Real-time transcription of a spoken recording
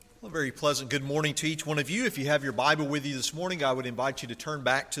Well, a very pleasant good morning to each one of you. If you have your Bible with you this morning, I would invite you to turn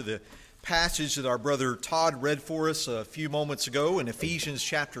back to the passage that our brother Todd read for us a few moments ago in Ephesians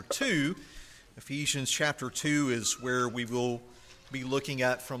chapter 2. Ephesians chapter 2 is where we will be looking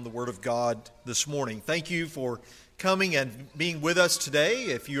at from the Word of God this morning. Thank you for coming and being with us today.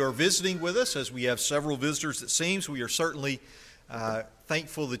 If you are visiting with us, as we have several visitors it seems, we are certainly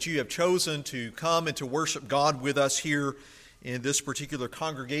thankful that you have chosen to come and to worship God with us here in this particular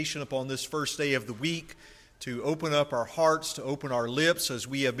congregation upon this first day of the week, to open up our hearts, to open our lips as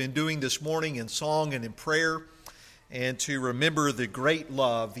we have been doing this morning in song and in prayer, and to remember the great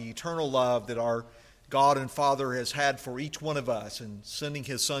love, the eternal love that our God and Father has had for each one of us in sending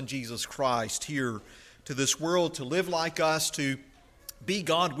His Son Jesus Christ here to this world to live like us, to be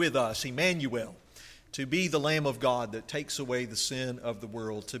God with us, Emmanuel, to be the Lamb of God that takes away the sin of the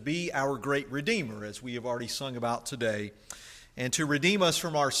world, to be our great Redeemer, as we have already sung about today, and to redeem us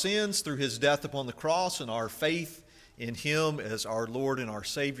from our sins through His death upon the cross and our faith in Him as our Lord and our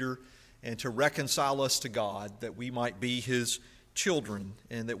Savior, and to reconcile us to God, that we might be His children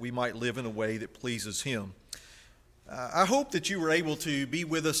and that we might live in a way that pleases Him. I hope that you were able to be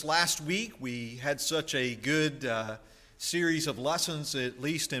with us last week. We had such a good series of lessons, at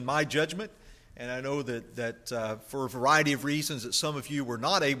least in my judgment, and I know that for a variety of reasons that some of you were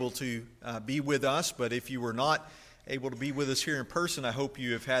not able to be with us, but if you were not able to be with us here in person, I hope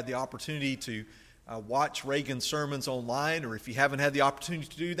you have had the opportunity to watch Reagan's sermons online, or if you haven't had the opportunity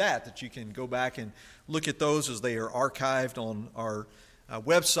to do that you can go back and look at those as they are archived on our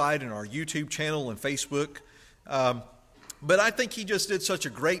website and our YouTube channel and Facebook. But I think he just did such a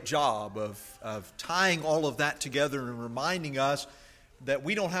great job of tying all of that together and reminding us that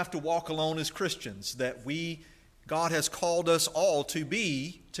we don't have to walk alone as Christians, that God has called us all to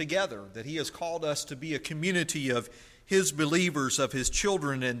be together, that He has called us to be a community of His believers, of His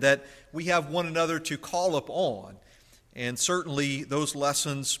children, and that we have one another to call upon. And certainly those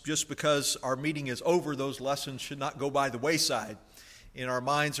lessons, just because our meeting is over, those lessons should not go by the wayside in our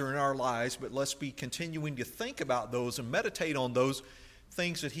minds or in our lives, but let's be continuing to think about those and meditate on those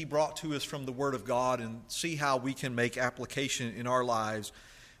things that He brought to us from the Word of God and see how we can make application in our lives.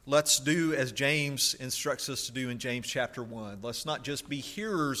 Let's do as James instructs us to do in James chapter 1. Let's not just be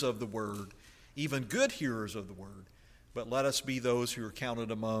hearers of the Word, even good hearers of the Word, but let us be those who are counted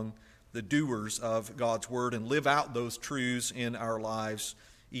among the doers of God's Word and live out those truths in our lives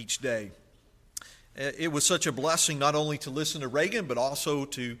each day. It was such a blessing not only to listen to Reagan, but also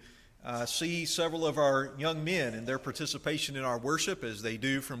to see several of our young men and their participation in our worship as they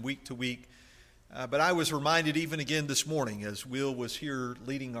do from week to week. But I was reminded even again this morning as Will was here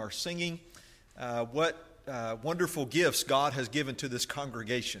leading our singing, what wonderful gifts God has given to this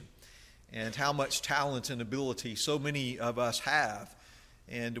congregation and how much talent and ability so many of us have.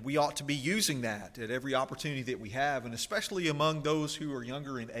 And we ought to be using that at every opportunity that we have, and especially among those who are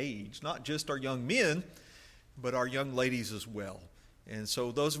younger in age, not just our young men, but our young ladies as well. And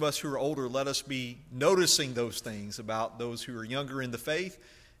so those of us who are older, let us be noticing those things about those who are younger in the faith,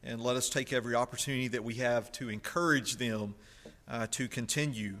 and let us take every opportunity that we have to encourage them to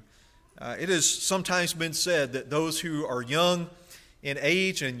continue. It has sometimes been said that those who are young in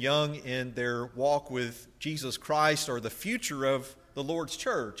age and young in their walk with Jesus Christ are the future of the Lord's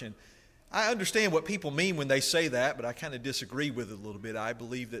church. And I understand what people mean when they say that, but I kind of disagree with it a little bit. I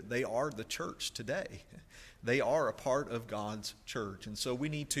believe that they are the church today. They are a part of God's church. And so we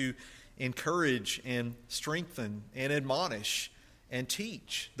need to encourage and strengthen and admonish and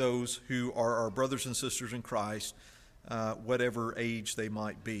teach those who are our brothers and sisters in Christ, whatever age they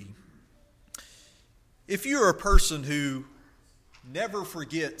might be. If you're a person who never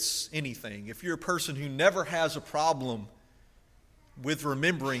forgets anything, if you're a person who never has a problem with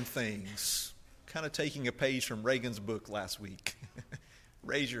remembering things, kind of taking a page from Reagan's book last week,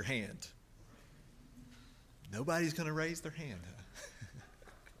 raise your hand. Nobody's going to raise their hand.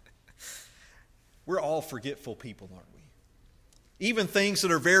 We're all forgetful people, aren't we? Even things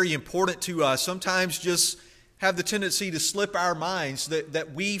that are very important to us sometimes just have the tendency to slip our minds,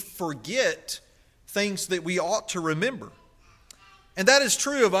 that we forget things that we ought to remember. And that is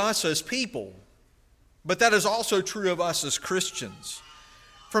true of us as people, but that is also true of us as Christians.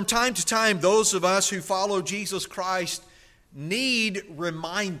 From time to time, those of us who follow Jesus Christ need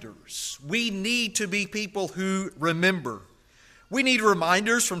reminders. We need to be people who remember. We need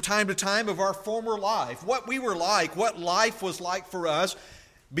reminders from time to time of our former life, what we were like, what life was like for us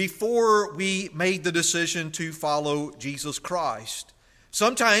before we made the decision to follow Jesus Christ.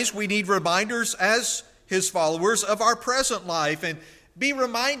 Sometimes we need reminders as His followers of our present life and be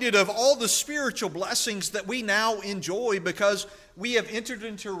reminded of all the spiritual blessings that we now enjoy because we have entered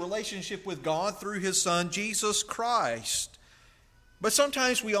into a relationship with God through His Son, Jesus Christ. But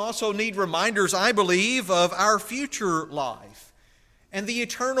sometimes we also need reminders, I believe, of our future life and the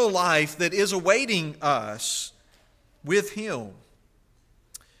eternal life that is awaiting us with Him.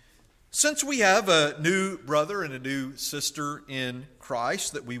 Since we have a new brother and a new sister in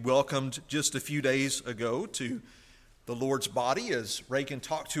Christ that we welcomed just a few days ago to the Lord's body, as Reagan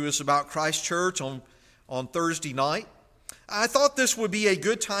talked to us about Christ Church on Thursday night, I thought this would be a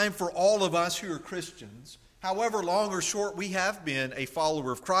good time for all of us who are Christians, however long or short we have been a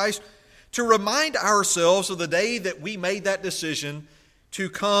follower of Christ, to remind ourselves of the day that we made that decision to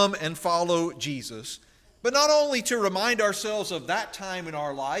come and follow Jesus. But not only to remind ourselves of that time in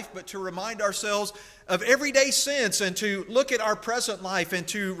our life, but to remind ourselves of everyday since and to look at our present life and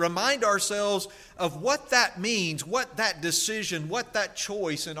to remind ourselves of what that means, what that decision, what that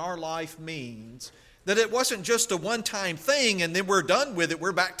choice in our life means. That it wasn't just a one-time thing and then we're done with it,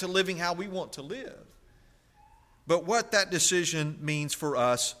 we're back to living how we want to live. But what that decision means for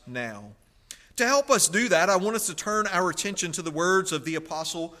us now. To help us do that, I want us to turn our attention to the words of the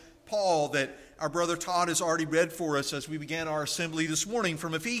Apostle Paul that our brother Todd has already read for us as we began our assembly this morning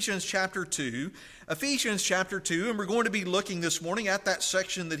from Ephesians chapter 2. Ephesians chapter 2, and we're going to be looking this morning at that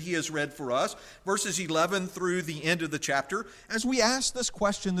section that he has read for us, verses 11 through the end of the chapter, as we ask this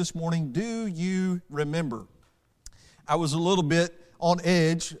question this morning, do you remember? I was a little bit on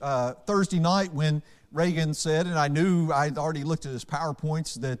edge Thursday night when Reagan said, and I knew I'd already looked at his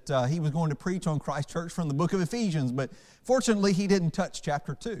PowerPoints, that he was going to preach on Christ Church from the book of Ephesians, but fortunately he didn't touch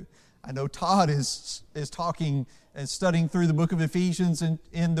chapter 2. I know Todd is talking and studying through the book of Ephesians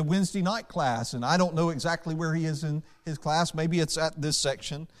in the Wednesday night class, and I don't know exactly where he is in his class. Maybe it's at this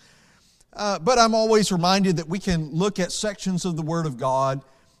section. But I'm always reminded that we can look at sections of the Word of God,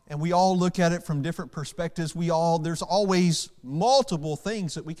 and we all look at it from different perspectives. There's always multiple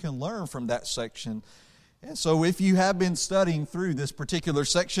things that we can learn from that section. And so if you have been studying through this particular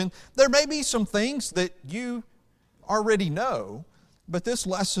section, there may be some things that you already know, but this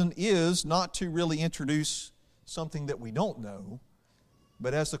lesson is not to really introduce something that we don't know,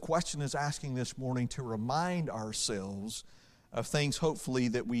 but as the question is asking this morning, to remind ourselves of things hopefully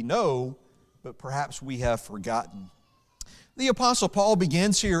that we know, but perhaps we have forgotten. The Apostle Paul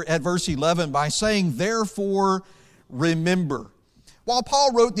begins here at verse 11 by saying, therefore remember. While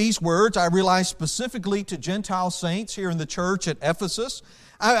Paul wrote these words, I realize specifically to Gentile saints here in the church at Ephesus,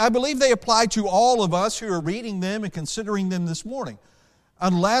 I believe they apply to all of us who are reading them and considering them this morning.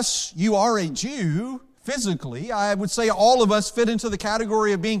 Unless you are a Jew physically, I would say all of us fit into the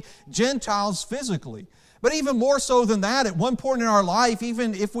category of being Gentiles physically. But even more so than that, at one point in our life,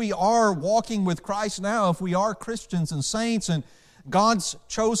 even if we are walking with Christ now, if we are Christians and saints and God's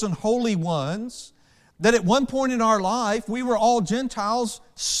chosen holy ones, that at one point in our life, we were all Gentiles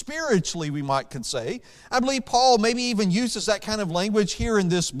spiritually, we might could say. I believe Paul maybe even uses that kind of language here in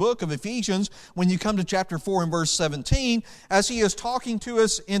this book of Ephesians when you come to chapter 4 and verse 17, as he is talking to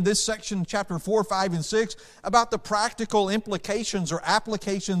us in this section, chapter 4, 5, and 6, about the practical implications or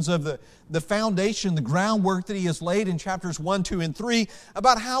applications of the foundation, the groundwork that he has laid in chapters 1, 2, and 3,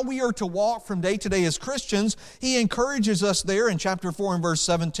 about how we are to walk from day to day as Christians. He encourages us there in chapter 4 and verse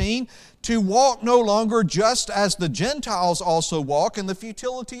 17 to walk no longer just as the Gentiles also walk in the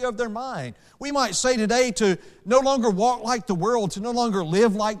futility of their mind. We might say today to no longer walk like the world, to no longer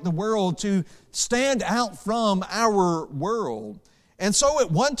live like the world, to stand out from our world. And so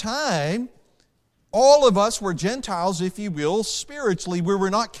at one time, all of us were Gentiles, if you will, spiritually. We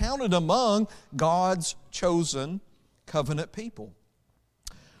were not counted among God's chosen covenant people.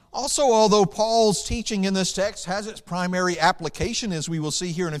 Also, although Paul's teaching in this text has its primary application, as we will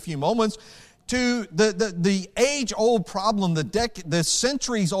see here in a few moments, to the age-old problem, the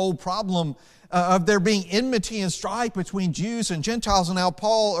centuries-old problem of there being enmity and strife between Jews and Gentiles, and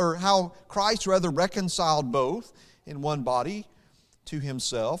how Christ reconciled both in one body to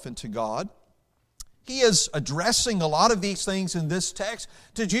himself and to God. He is addressing a lot of these things in this text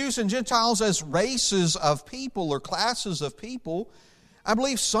to Jews and Gentiles as races of people or classes of people. I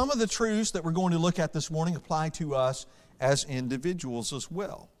believe some of the truths that we're going to look at this morning apply to us as individuals as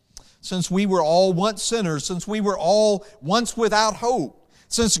well. Since we were all once sinners, since we were all once without hope,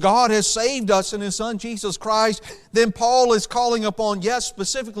 since God has saved us in His Son Jesus Christ, then Paul is calling upon, yes,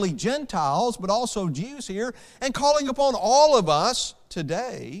 specifically Gentiles, but also Jews here, and calling upon all of us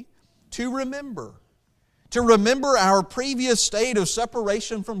today to remember our previous state of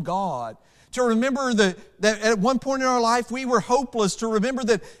separation from God, to remember that at one point in our life we were hopeless, to remember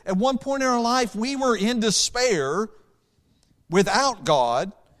that at one point in our life we were in despair without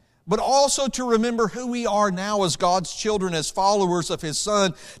God, but also to remember who we are now as God's children, as followers of His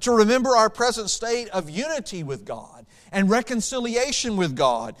Son, to remember our present state of unity with God and reconciliation with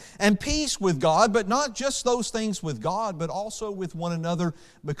God and peace with God, but not just those things with God, but also with one another,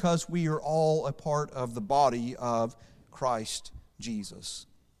 because we are all a part of the body of Christ Jesus.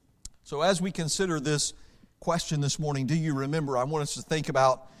 So as we consider this question this morning, do you remember? I want us to think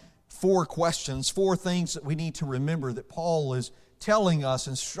about 4 questions, 4 things that we need to remember that Paul is telling us,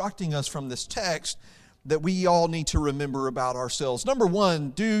 instructing us from this text that we all need to remember about ourselves. Number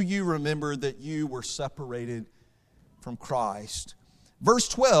 1, do you remember that you were separated from Christ? Verse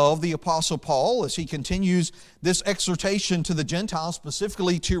 12, the Apostle Paul, as he continues this exhortation to the Gentiles,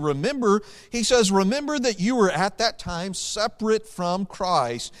 specifically to remember, he says, remember that you were at that time separate from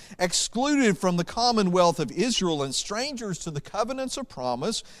Christ, excluded from the commonwealth of Israel, and strangers to the covenants of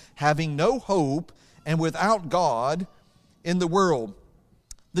promise, having no hope, and without God in the world.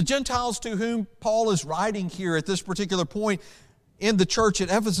 The Gentiles to whom Paul is writing here at this particular point in the church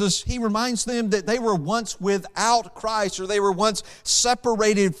at Ephesus, he reminds them that they were once without Christ, or they were once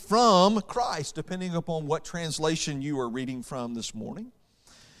separated from Christ, depending upon what translation you are reading from this morning.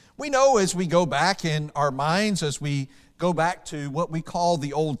 We know as we go back in our minds, as we go back to what we call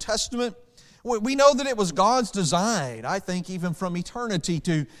the Old Testament, we know that it was God's design, I think even from eternity,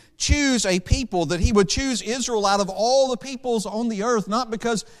 to choose a people, that He would choose Israel out of all the peoples on the earth, not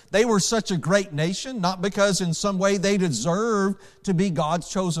because they were such a great nation, not because in some way they deserved to be God's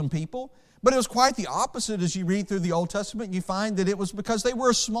chosen people, but it was quite the opposite. As you read through the Old Testament, you find that it was because they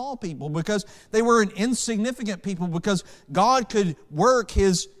were a small people, because they were an insignificant people, because God could work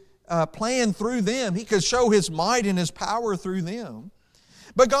His plan through them. He could show His might and His power through them.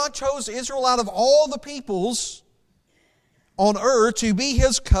 But God chose Israel out of all the peoples on earth to be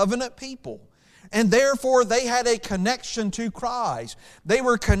His covenant people. And therefore they had a connection to Christ. They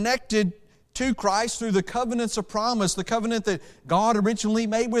were connected to Christ through the covenants of promise, the covenant that God originally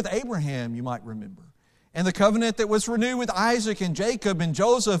made with Abraham, you might remember. And the covenant that was renewed with Isaac and Jacob and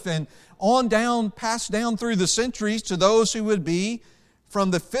Joseph, and on down, passed down through the centuries to those who would be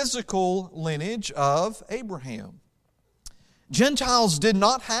from the physical lineage of Abraham. Gentiles did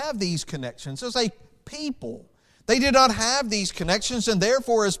not have these connections as a people. They did not have these connections, and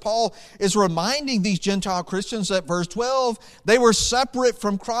therefore, as Paul is reminding these Gentile Christians at verse 12, they were separate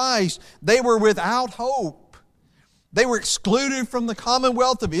from Christ. They were without hope. They were excluded from the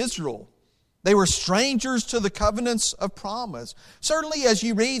commonwealth of Israel. They were strangers to the covenants of promise. Certainly, as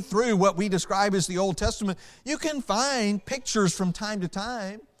you read through what we describe as the Old Testament, you can find pictures from time to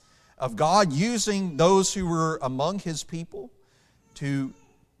time of God using those who were among His people to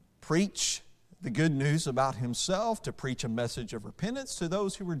preach the good news about Himself, to preach a message of repentance to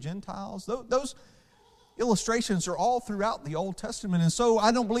those who were Gentiles. Those illustrations are all throughout the Old Testament. And so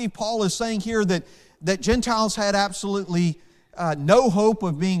I don't believe Paul is saying here that Gentiles had absolutely no hope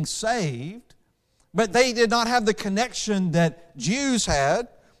of being saved, but they did not have the connection that Jews had,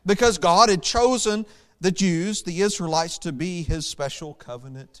 because God had chosen the Jews, the Israelites, to be His special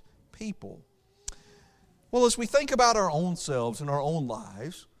covenant people. Well, as we think about our own selves and our own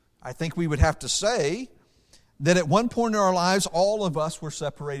lives, I think we would have to say that at one point in our lives, all of us were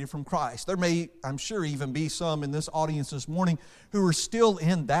separated from Christ. There may, I'm sure, even be some in this audience this morning who are still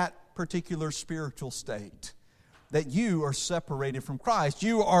in that particular spiritual state, that you are separated from Christ.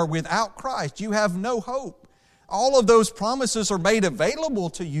 You are without Christ. You have no hope. All of those promises are made available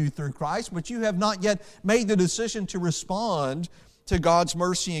to you through Christ, but you have not yet made the decision to respond to God's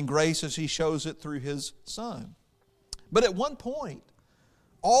mercy and grace as He shows it through His Son. But at one point,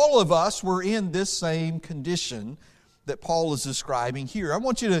 all of us were in this same condition that Paul is describing here. I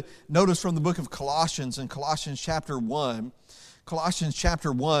want you to notice from the book of Colossians, in Colossians chapter 1,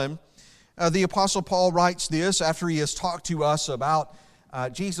 the Apostle Paul writes this after he has talked to us about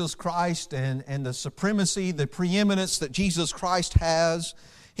Jesus Christ and the supremacy, the preeminence that Jesus Christ has.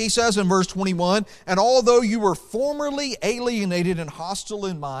 He says in verse 21, and although you were formerly alienated and hostile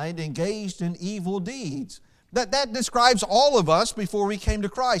in mind, engaged in evil deeds. That describes all of us before we came to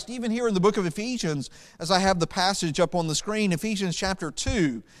Christ. Even here in the book of Ephesians, as I have the passage up on the screen, Ephesians chapter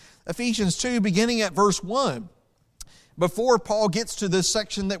 2. Ephesians 2, beginning at verse 1. Before Paul gets to this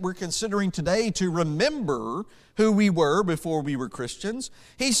section that we're considering today, to remember who we were before we were Christians,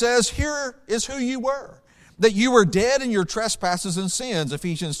 he says, here is who you were. that you were dead in your trespasses and sins,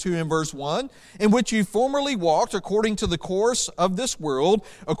 Ephesians 2 and verse 1, in which you formerly walked according to the course of this world,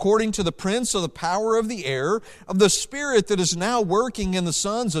 according to the prince of the power of the air, of the spirit that is now working in the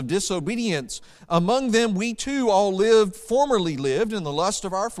sons of disobedience. Among them we too all formerly lived in the lust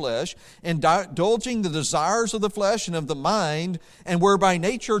of our flesh, indulging the desires of the flesh and of the mind, and were by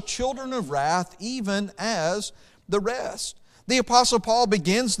nature children of wrath, even as the rest. The Apostle Paul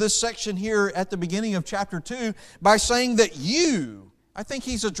begins this section here at the beginning of chapter 2 by saying that I think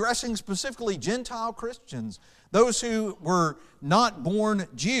he's addressing specifically Gentile Christians, those who were not born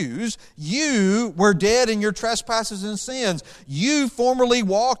Jews. You were dead in your trespasses and sins. You formerly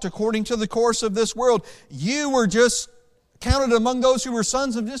walked according to the course of this world. You were just counted among those who were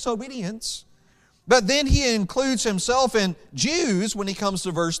sons of disobedience. But then he includes himself in Jews when he comes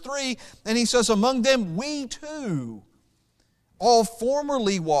to verse 3, and he says, among them we too all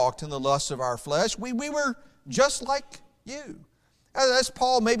formerly walked in the lust of our flesh. We were just like you. That's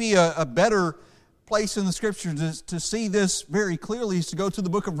Paul, maybe a better place in the Scripture to see this very clearly is to go to the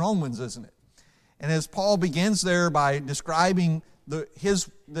book of Romans, isn't it? And as Paul begins there by describing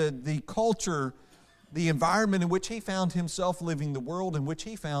the culture, the environment in which he found himself living, the world in which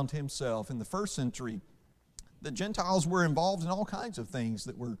he found himself in the first century, the Gentiles were involved in all kinds of things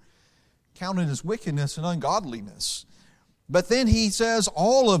that were counted as wickedness and ungodliness. But then he says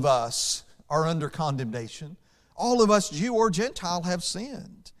all of us are under condemnation. All of us, Jew or Gentile, have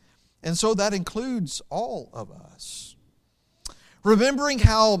sinned. And so that includes all of us. Remembering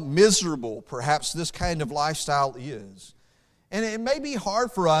how miserable perhaps this kind of lifestyle is. And it may be hard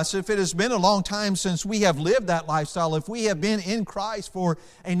for us if it has been a long time since we have lived that lifestyle. If we have been in Christ for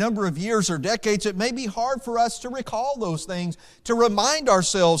a number of years or decades, it may be hard for us to recall those things, to remind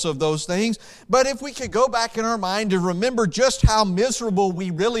ourselves of those things. But if we could go back in our mind to remember just how miserable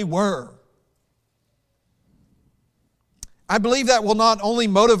we really were, I believe that will not only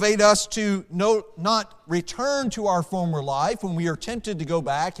motivate us to not return to our former life when we are tempted to go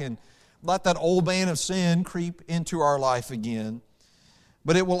back and let that old man of sin creep into our life again.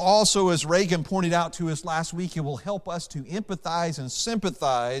 But it will also, as Reagan pointed out to us last week, it will help us to empathize and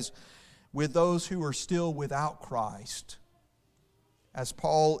sympathize with those who are still without Christ. As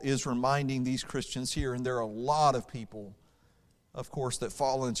Paul is reminding these Christians here, and there are a lot of people, of course, that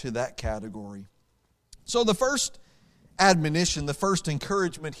fall into that category. So the first admonition, the first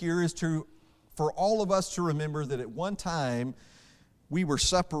encouragement here is for all of us to remember that at one time we were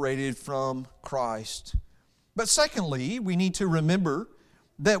separated from Christ. But secondly, we need to remember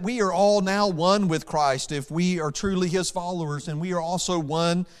that we are all now one with Christ if we are truly His followers, and we are also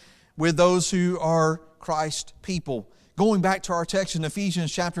one with those who are Christ people. Going back to our text in Ephesians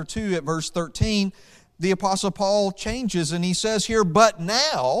chapter 2 at verse 13, the Apostle Paul changes and he says here, but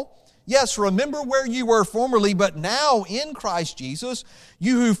now, yes, remember where you were formerly, but now in Christ Jesus,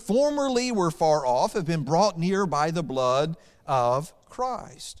 you who formerly were far off have been brought near by the blood of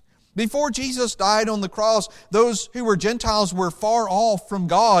Christ. Before Jesus died on the cross, those who were Gentiles were far off from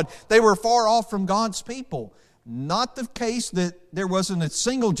God. They were far off from God's people. Not the case that there wasn't a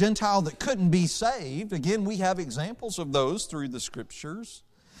single Gentile that couldn't be saved. Again, we have examples of those through the Scriptures.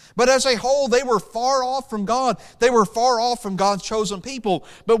 But as a whole, they were far off from God. They were far off from God's chosen people.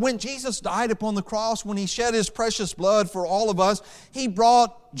 But when Jesus died upon the cross, when He shed His precious blood for all of us, He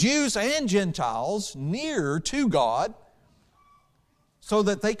brought Jews and Gentiles near to God so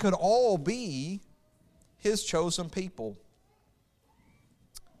that they could all be His chosen people.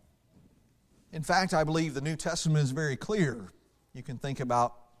 In fact, I believe the New Testament is very clear. You can think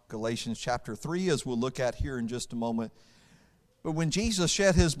about Galatians chapter 3, as we'll look at here in just a moment. But when Jesus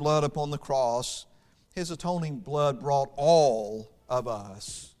shed His blood upon the cross, His atoning blood brought all of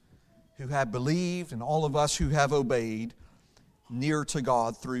us who have believed and all of us who have obeyed near to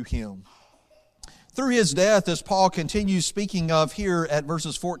God through Him. Through His death, as Paul continues speaking of here at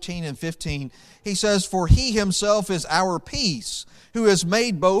verses 14 and 15, he says, for He Himself is our peace, who has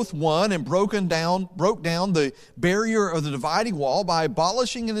made both one and broke down the barrier of the dividing wall by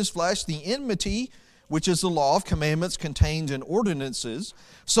abolishing in His flesh the enmity, which is the law of commandments contained in ordinances,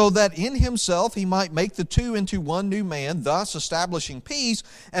 so that in Himself He might make the two into one new man, thus establishing peace,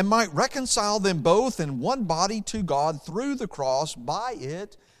 and might reconcile them both in one body to God through the cross, by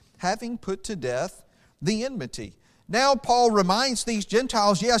it having put to death the enmity. Now Paul reminds these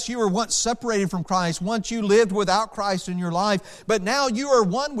Gentiles, yes, you were once separated from Christ. Once you lived without Christ in your life. But now you are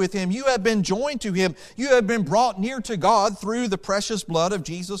one with Him. You have been joined to Him. You have been brought near to God through the precious blood of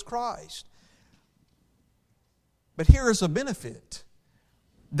Jesus Christ. But here is a benefit.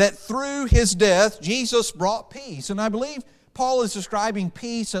 That through His death, Jesus brought peace. And I believe Paul is describing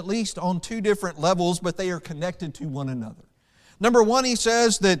peace at least on two different levels, but they are connected to one another. Number one, he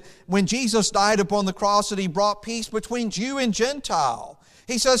says that when Jesus died upon the cross, that he brought peace between Jew and Gentile.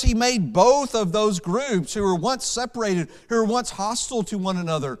 He says he made both of those groups who were once separated, who were once hostile to one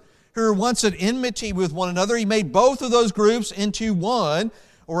another, who were once at enmity with one another. He made both of those groups into one,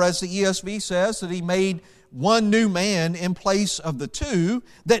 or as the ESV says, that he made one new man in place of the two,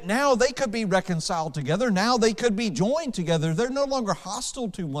 that now they could be reconciled together. Now they could be joined together. They're no longer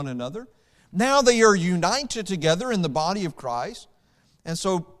hostile to one another. Now they are united together in the body of Christ. And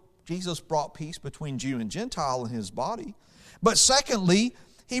so Jesus brought peace between Jew and Gentile in his body. But secondly,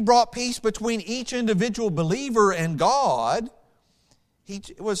 he brought peace between each individual believer and God. He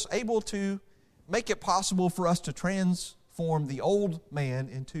was able to make it possible for us to transform the old man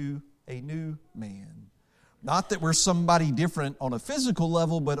into a new man. Not that we're somebody different on a physical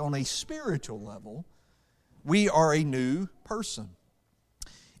level, but on a spiritual level, we are a new person.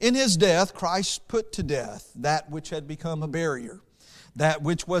 In his death, Christ put to death that which had become a barrier, that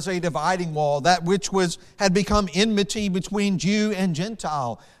which was a dividing wall, that which had become enmity between Jew and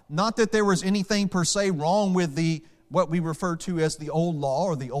Gentile. Not that there was anything per se wrong with what we refer to as the old law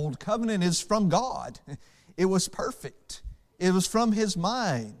or the old covenant. Is from God. It was perfect. It was from his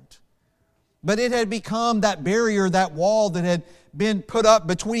mind. But it had become that barrier, that wall that had been put up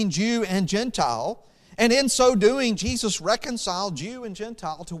between Jew and Gentile. And in so doing, Jesus reconciled Jew and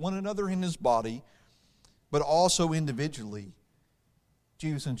Gentile to one another in his body, but also individually,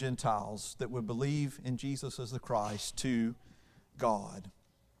 Jews and Gentiles that would believe in Jesus as the Christ to God.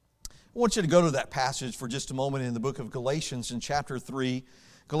 I want you to go to that passage for just a moment in the book of Galatians in chapter 3.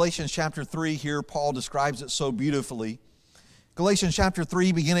 Galatians chapter 3 here, Paul describes it so beautifully. Galatians chapter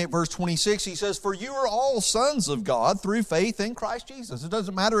 3, beginning at verse 26, he says, "For you are all sons of God through faith in Christ Jesus." It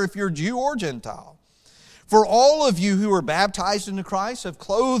doesn't matter if you're Jew or Gentile. "For all of you who are baptized into Christ have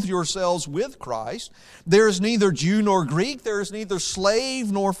clothed yourselves with Christ. There is neither Jew nor Greek, there is neither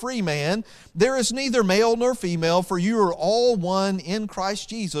slave nor free man, there is neither male nor female, for you are all one in Christ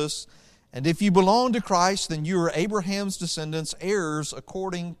Jesus. And if you belong to Christ, then you are Abraham's descendants, heirs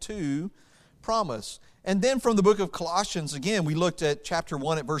according to promise." And then from the book of Colossians, again, we looked at chapter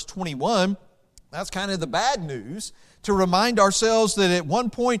 1 at verse 21. That's kind of the bad news, to remind ourselves that at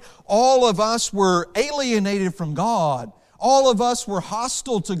one point all of us were alienated from God. All of us were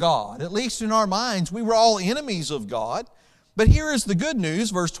hostile to God. At least in our minds, we were all enemies of God. But here is the good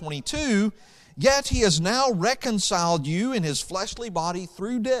news, verse 22. "Yet he has now reconciled you in his fleshly body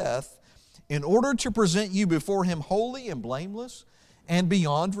through death, in order to present you before him holy and blameless and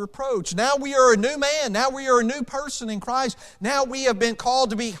beyond reproach." Now we are a new man. Now we are a new person in Christ. Now we have been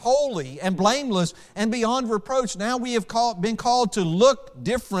called to be holy and blameless and beyond reproach. Now we have been called to look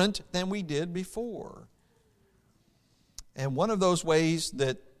different than we did before. And one of those ways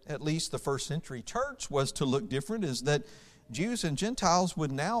that at least the first century church was to look different is that Jews and Gentiles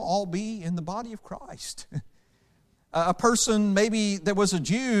would now all be in the body of Christ. A person maybe that was a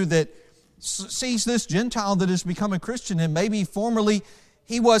Jew that sees this Gentile that has become a Christian, and maybe formerly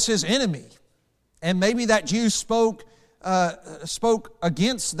he was his enemy, and maybe that Jew spoke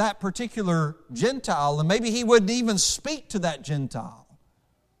against that particular Gentile, and maybe he wouldn't even speak to that Gentile,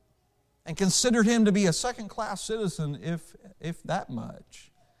 and considered him to be a second-class citizen, if that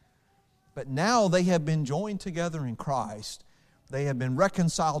much. But now they have been joined together in Christ. They have been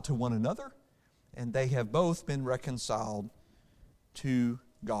reconciled to one another, and they have both been reconciled to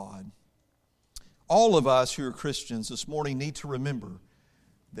God. All of us who are Christians this morning need to remember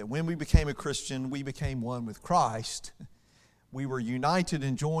that when we became a Christian, we became one with Christ. We were united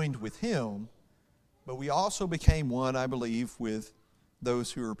and joined with Him, but we also became one, I believe, with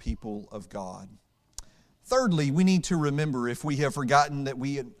those who are people of God. Thirdly, we need to remember, if we have forgotten, that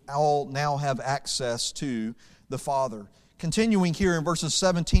we all now have access to the Father. Continuing here in verses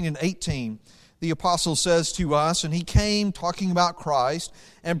 17 and 18, the apostle says to us, "And he came," talking about Christ,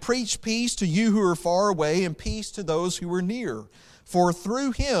 "and preached peace to you who are far away and peace to those who are near. For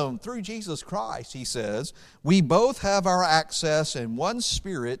through him," through Jesus Christ, he says, "we both have our access in one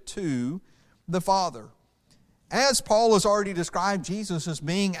Spirit to the Father." As Paul has already described Jesus as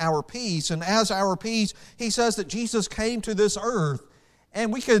being our peace, and as our peace, he says that Jesus came to this earth.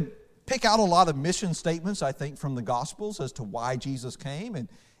 And we could pick out a lot of mission statements, I think, from the Gospels as to why Jesus came. And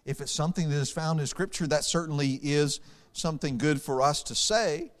if it's something that is found in Scripture, that certainly is something good for us to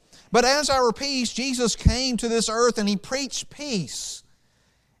say. But as our peace, Jesus came to this earth and he preached peace.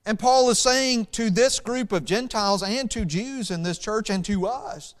 And Paul is saying to this group of Gentiles and to Jews in this church and to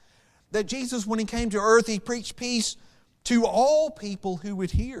us, that Jesus, when he came to earth, he preached peace to all people who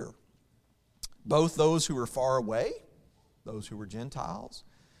would hear. Both those who were far away, those who were Gentiles,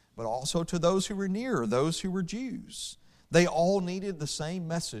 but also to those who were near, those who were Jews. They all needed the same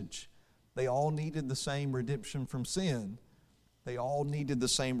message. They all needed the same redemption from sin. They all needed the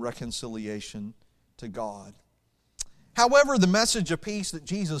same reconciliation to God. However, the message of peace that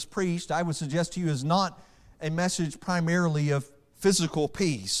Jesus preached, I would suggest to you, is not a message primarily of physical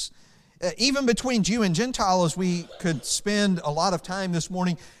peace. Even between Jew and Gentile, as we could spend a lot of time this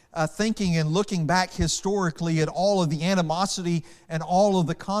morning thinking and looking back historically at all of the animosity and all of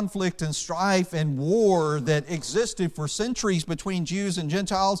the conflict and strife and war that existed for centuries between Jews and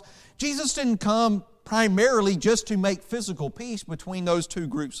Gentiles, Jesus didn't come primarily just to make physical peace between those two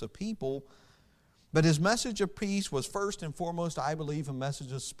groups of people. But His message of peace was first and foremost, I believe, a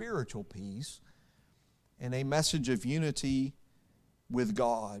message of spiritual peace and a message of unity with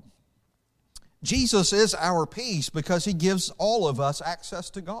God. Jesus is our peace because He gives all of us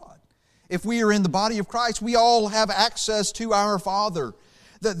access to God. If we are in the body of Christ, we all have access to our Father.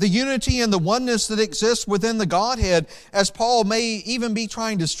 The unity and the oneness that exists within the Godhead, as Paul may even be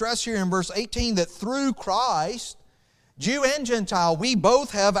trying to stress here in verse 18, that through Christ, Jew and Gentile, we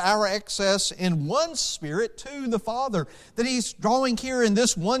both have our access in one Spirit to the Father. That he's drawing here in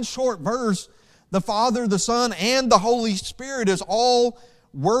this one short verse, the Father, the Son, and the Holy Spirit is all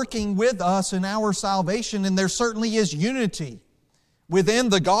working with us in our salvation, and there certainly is unity within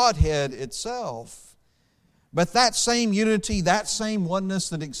the Godhead itself. But that same unity, that same oneness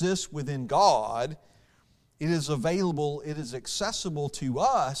that exists within God, it is available, it is accessible to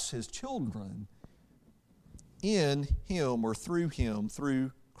us, His children, in Him or through Him,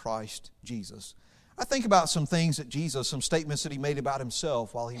 through Christ Jesus. I think about some things that Jesus, some statements that He made about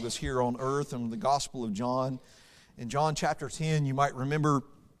Himself while He was here on earth in the Gospel of John. In John chapter 10, you might remember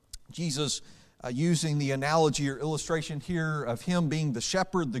Jesus using the analogy or illustration here of Him being the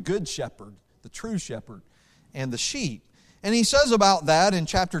shepherd, the good shepherd, the true shepherd, and the sheep. And He says about that in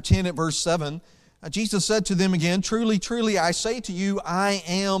chapter 10 at verse 7, Jesus said to them again, "Truly, truly, I say to you, I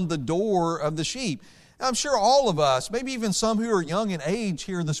am the door of the sheep." I'm sure all of us, maybe even some who are young in age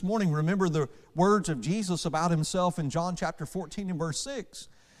here this morning, remember the words of Jesus about Himself in John chapter 14 and verse 6.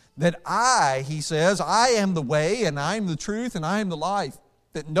 That He says, I am the way, and I am the truth, and I am the life.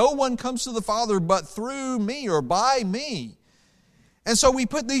 That no one comes to the Father but through me or by me. And so we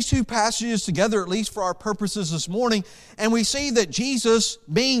put these two passages together, at least for our purposes this morning, and we see that Jesus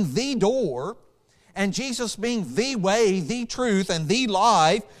being the door, and Jesus being the way, the truth, and the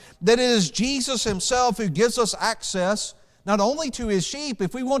life, that it is Jesus Himself who gives us access not only to His sheep.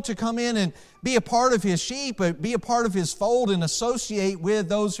 If we want to come in and be a part of His sheep, be a part of His fold and associate with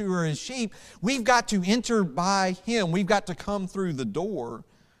those who are His sheep, we've got to enter by Him. We've got to come through the door.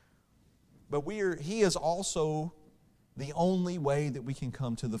 But He is also the only way that we can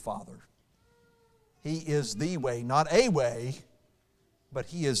come to the Father. He is the way, not a way, but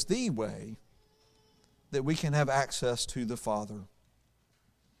He is the way that we can have access to the Father.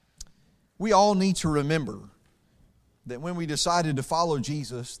 We all need to remember that when we decided to follow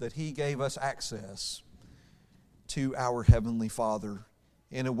Jesus, that He gave us access to our Heavenly Father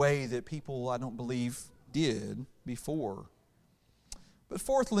in a way that people, I don't believe, did before. But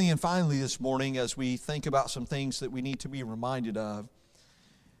fourthly and finally this morning, as we think about some things that we need to be reminded of,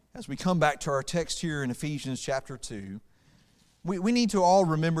 as we come back to our text here in Ephesians chapter 2, we need to all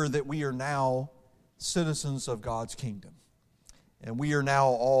remember that we are now citizens of God's kingdom. And we are now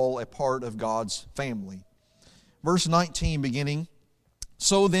all a part of God's family. Verse 19 beginning,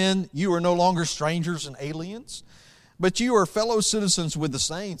 "So then you are no longer strangers and aliens, but you are fellow citizens with the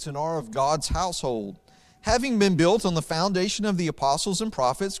saints and are of God's household, having been built on the foundation of the apostles and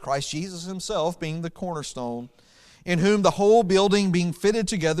prophets, Christ Jesus Himself being the cornerstone, in whom the whole building being fitted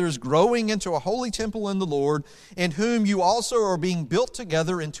together is growing into a holy temple in the Lord, in whom you also are being built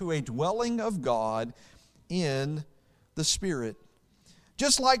together into a dwelling of God in the Spirit."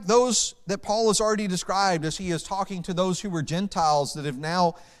 Just like those that Paul has already described as he is talking to those who were Gentiles that have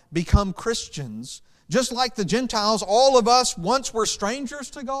now become Christians, just like the Gentiles, all of us once were strangers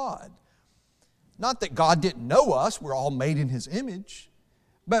to God. Not that God didn't know us, we're all made in His image.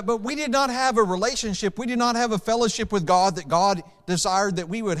 But we did not have a relationship, we did not have a fellowship with God that God desired that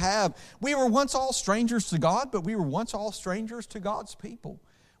we would have. We were once all strangers to God, but we were once all strangers to God's people.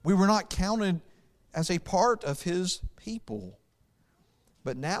 We were not counted as a part of His people.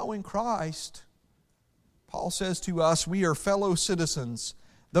 But now in Christ, Paul says to us, we are fellow citizens.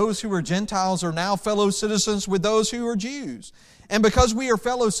 Those who are Gentiles are now fellow citizens with those who are Jews. And because we are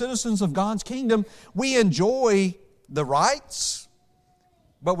fellow citizens of God's kingdom, we enjoy the rights,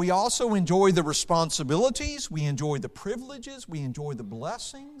 but we also enjoy the responsibilities, we enjoy the privileges, we enjoy the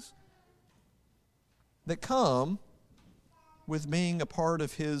blessings that come with being a part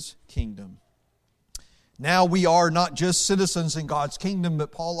of His kingdom. Now we are not just citizens in God's kingdom,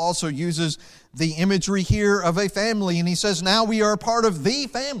 but Paul also uses the imagery here of a family, and he says now we are a part of the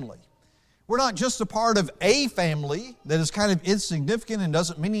family. We're not just a part of a family that is kind of insignificant and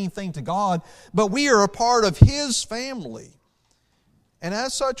doesn't mean anything to God, but we are a part of His family. And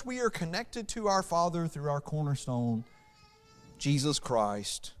as such, we are connected to our Father through our cornerstone, Jesus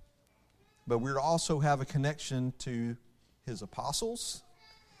Christ. But we also have a connection to His apostles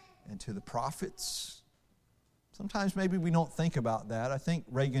and to the prophets. Sometimes maybe we don't think about that. I think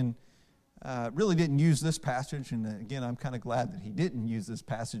Reagan really didn't use this passage, and again, I'm kind of glad that he didn't use this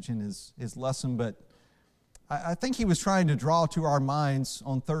passage in his lesson, but I think he was trying to draw to our minds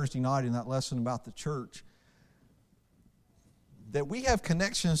on Thursday night in that lesson about the church that we have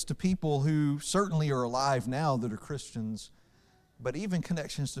connections to people who certainly are alive now that are Christians, but even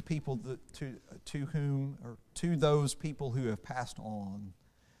connections to people to those people who have passed on.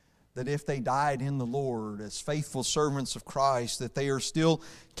 That if they died in the Lord as faithful servants of Christ, that they are still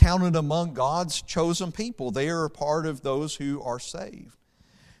counted among God's chosen people. They are a part of those who are saved.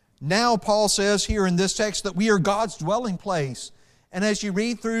 Now Paul says here in this text that we are God's dwelling place. And as you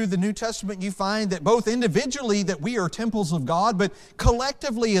read through the New Testament, you find that both individually that we are temples of God, but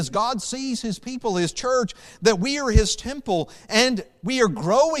collectively as God sees His people, His church, that we are His temple. And we are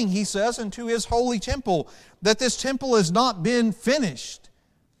growing, he says, into His holy temple. That this temple has not been finished.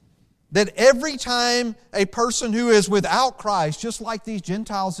 That every time a person who is without Christ, just like these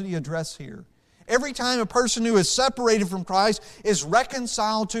Gentiles that he addressed here, every time a person who is separated from Christ is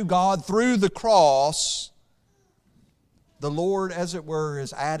reconciled to God through the cross, the Lord, as it were,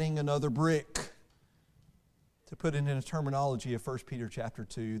 is adding another brick. To put it in a terminology of 1 Peter chapter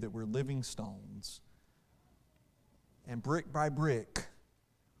 2, that we're living stones. And brick by brick,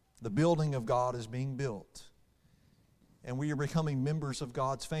 the building of God is being built. And we are becoming members of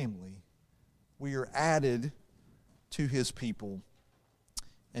God's family. We are added to His people.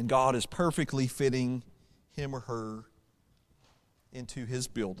 And God is perfectly fitting him or her into His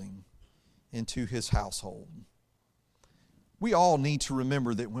building, into His household. We all need to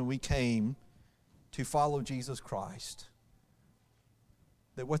remember that when we came to follow Jesus Christ,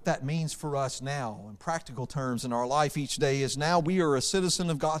 that what that means for us now in practical terms in our life each day is now we are a citizen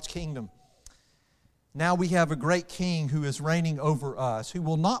of God's kingdom. Now we have a great King who is reigning over us, who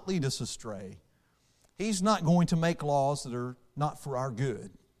will not lead us astray. He's not going to make laws that are not for our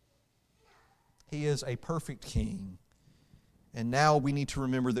good. He is a perfect King. And now we need to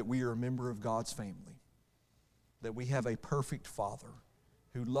remember that we are a member of God's family. That we have a perfect Father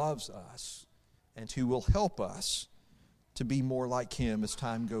who loves us and who will help us to be more like Him as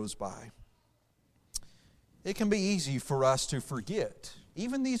time goes by. It can be easy for us to forget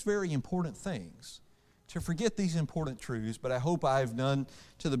even these very important things, to forget these important truths, but I hope I've done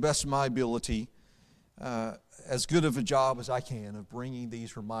to the best of my ability as good of a job as I can of bringing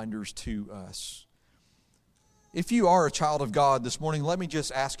these reminders to us. If you are a child of God this morning, let me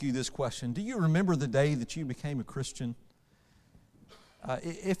just ask you this question. Do you remember the day that you became a Christian?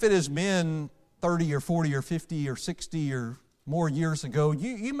 If it has been 30 or 40 or 50 or 60 or more years ago,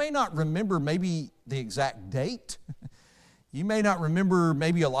 you may not remember maybe the exact date. You may not remember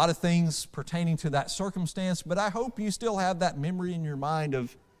maybe a lot of things pertaining to that circumstance, but I hope you still have that memory in your mind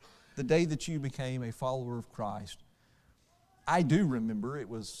of the day that you became a follower of Christ. I do remember it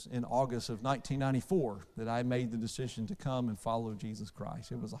was in August of 1994 that I made the decision to come and follow Jesus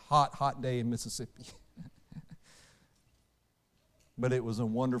Christ. It was a hot, hot day in Mississippi. But it was a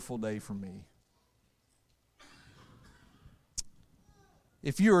wonderful day for me.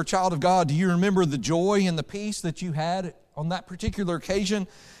 If you're a child of God, do you remember the joy and the peace that you had on that particular occasion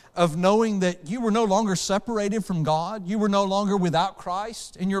of knowing that you were no longer separated from God? You were no longer without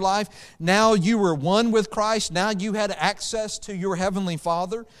Christ in your life. Now you were one with Christ. Now you had access to your Heavenly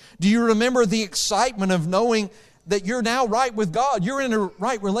Father. Do you remember the excitement of knowing that you're now right with God? You're in a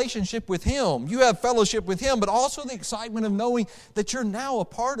right relationship with Him. You have fellowship with Him, but also the excitement of knowing that you're now a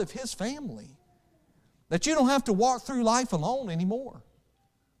part of His family. That you don't have to walk through life alone anymore.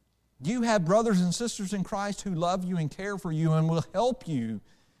 You have brothers and sisters in Christ who love you and care for you and will help you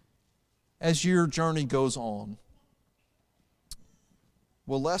as your journey goes on.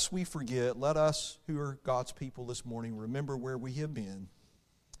 Well, lest we forget, let us who are God's people this morning remember where we have been.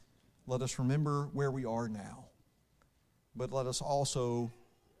 Let us remember where we are now. But let us also,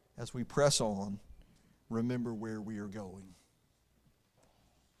 as we press on, remember where we are going.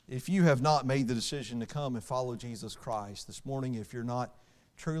 If you have not made the decision to come and follow Jesus Christ this morning, if you're not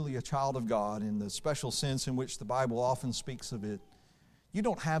truly a child of God in the special sense in which the Bible often speaks of it, you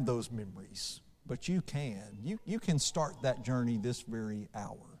don't have those memories. But you can. You can start that journey this very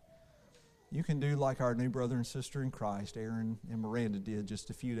hour. You can do like our new brother and sister in Christ, Aaron and Miranda, did just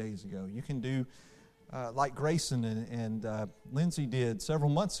a few days ago. You can do like Grayson and Lindsay did several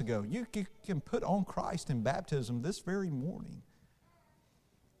months ago. You can put on Christ in baptism this very morning.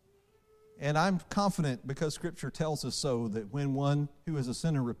 And I'm confident, because Scripture tells us so, that when one who is a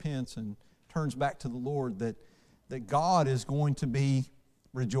sinner repents and turns back to the Lord, that God is going to be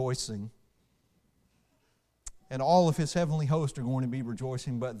rejoicing. And all of His heavenly hosts are going to be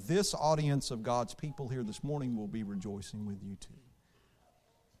rejoicing. But this audience of God's people here this morning will be rejoicing with you too.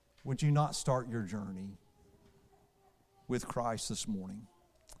 Would you not start your journey with Christ this morning?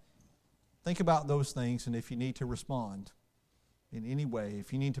 Think about those things, and if you need to respond in any way,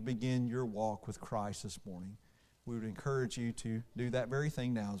 if you need to begin your walk with Christ this morning, we would encourage you to do that very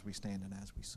thing now as we stand and as we sing.